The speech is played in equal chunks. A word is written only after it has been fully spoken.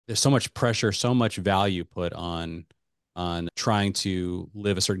there's so much pressure, so much value put on trying to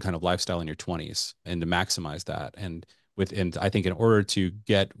live a certain kind of lifestyle in your 20s and to maximize that. And I think in order to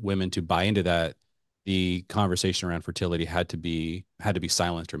get women to buy into that, the conversation around fertility had to be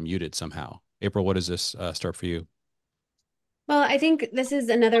silenced or muted somehow. April, what does this start for you? Well, I think this is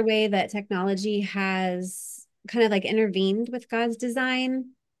another way that technology has kind of like intervened with God's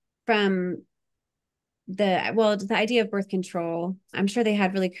design from the idea of birth control. I'm sure they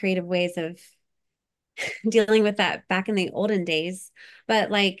had really creative ways of dealing with that back in the olden days, but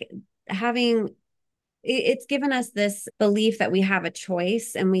like having it's given us this belief that we have a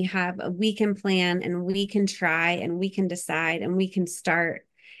choice and we can plan and we can try and we can decide and we can start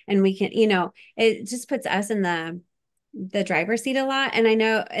and we can, it just puts us in the driver's seat a lot. And I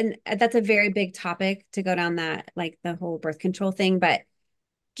know, and that's a very big topic to go down that, like the whole birth control thing, but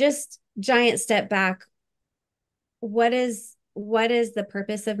just giant step back. What is the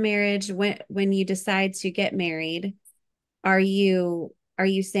purpose of marriage when you decide to get married? Are you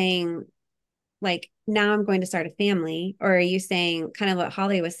saying like now I'm going to start a family? Or are you saying kind of what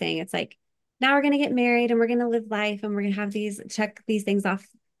Holly was saying? It's like now we're going to get married and we're going to live life and we're going to have these check these things off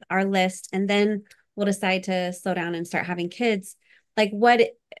our list and then we'll decide to slow down and start having kids. Like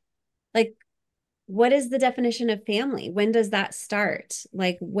like what is the definition of family? When does that start?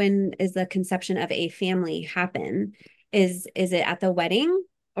 Like when is the conception of a family happen? Is it at the wedding?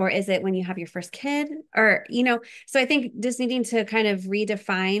 Or is it when you have your first kid? Or, so I think just needing to kind of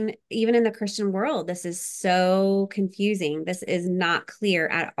redefine, even in the Christian world, this is so confusing. This is not clear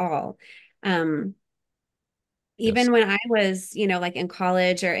at all. Um, Yes. Even when I was, like in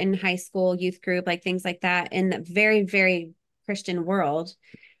college or in high school youth group, like things like that, in the very, very Christian world,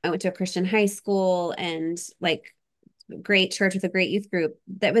 I went to a Christian high school and like great church with a great youth group.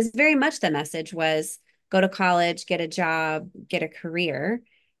 That was very much the message was go to college, get a job, get a career.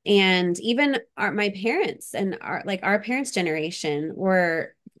 And even my parents and our parents' generation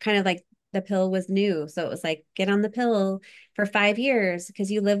were kind of like the pill was new. So it was like, get on the pill for 5 years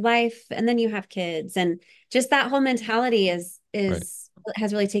because you live life and then you have kids. And just that whole mentality Right.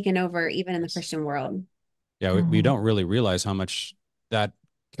 has really taken over even in the Yes. Christian world. Yeah, we don't really realize how much that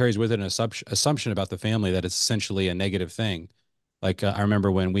carries with it an assumption about the family that it's essentially a negative thing. Like I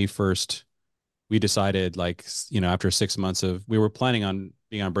remember when we decided like after 6 months of we were planning on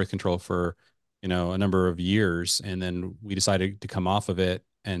being on birth control for a number of years, and then we decided to come off of it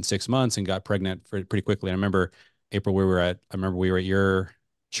in 6 months and got pregnant pretty quickly. I remember April, I remember we were at your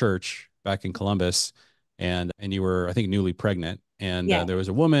church back in Columbus, and you were, I think, newly pregnant, and Yeah. there was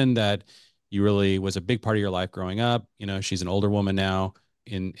a woman that you really was a big part of your life growing up. She's an older woman now,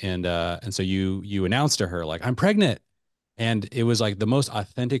 and so you announced to her like, I'm pregnant, and it was like the most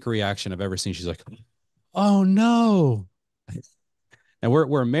authentic reaction I've ever seen. She's like, "Oh no!" And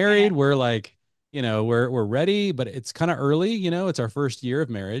we're married. We're like, we're ready, but it's kind of early. It's our first year of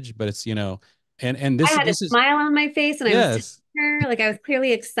marriage, but and I this had a this is smile on my face and I was telling yes, her, like I was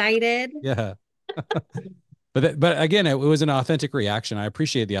clearly excited. yeah. But again, it was an authentic reaction. I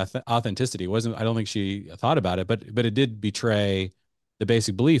appreciate the authenticity. It wasn't I don't think she thought about it, but it did betray the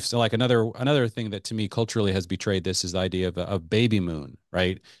basic beliefs. So like another thing that to me culturally has betrayed this is the idea of baby moon,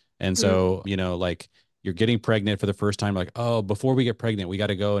 right? And Mm. so, like you're getting pregnant for the first time, like, oh, before we get pregnant, we got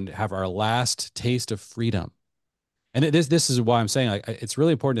to go and have our last taste of freedom. And this is why I'm saying like it's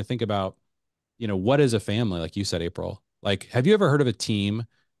really important to think about, what is a family, like you said, April. Like, have you ever heard of a team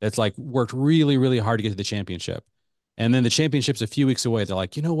that's like worked really, really hard to get to the championship? And then the championship's a few weeks away. They're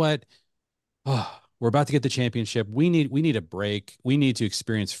like, you know what? Oh, we're about to get the championship. We need a break. We need to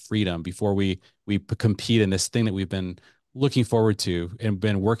experience freedom before we compete in this thing that we've been looking forward to and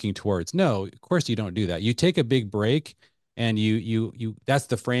been working towards. No, of course you don't do that. You take a big break, and you that's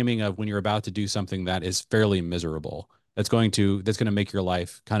the framing of when you're about to do something that is fairly miserable. That's going to make your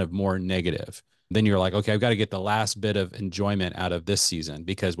life kind of more negative. Then you're like, okay, I've got to get the last bit of enjoyment out of this season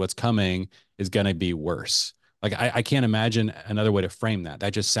because what's coming is going to be worse. Like I can't imagine another way to frame that.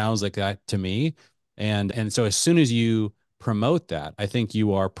 That just sounds like that to me. And so as soon as you promote that, I think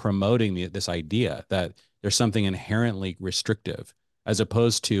you are promoting this idea that there's something inherently restrictive, as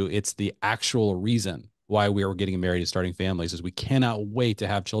opposed to it's the actual reason why we are getting married and starting families is we cannot wait to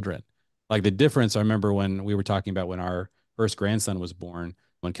have children. Like the difference, I remember when we were talking about when our first grandson was born,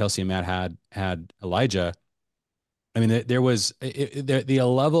 when Kelsey and Matt had Elijah. I mean, there was the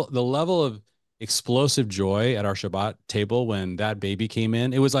level of explosive joy at our Shabbat table when that baby came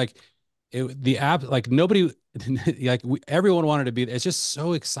in. It was like the app, like nobody, like everyone wanted to be. It's just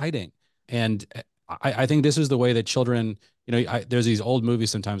so exciting, and I think this is the way that children. There's these old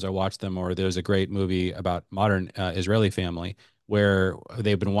movies. Sometimes I watch them, or there's a great movie about modern Israeli family where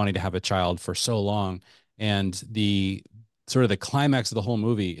they've been wanting to have a child for so long. And the sort of the climax of the whole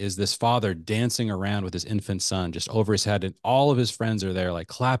movie is this father dancing around with his infant son just over his head. And all of his friends are there, like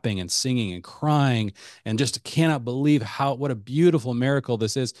clapping and singing and crying, and just cannot believe what a beautiful miracle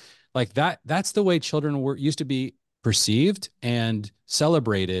this is. Like that's the way children were used to be perceived and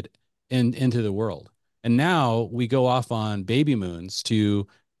celebrated into the world. And now we go off on baby moons to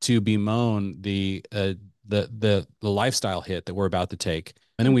bemoan the lifestyle hit that we're about to take,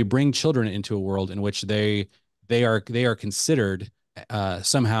 and then we bring children into a world in which they are considered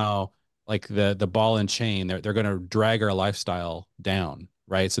somehow like the ball and chain. They're going to drag our lifestyle down,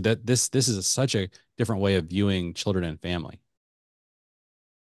 right? So that this is such a different way of viewing children and family.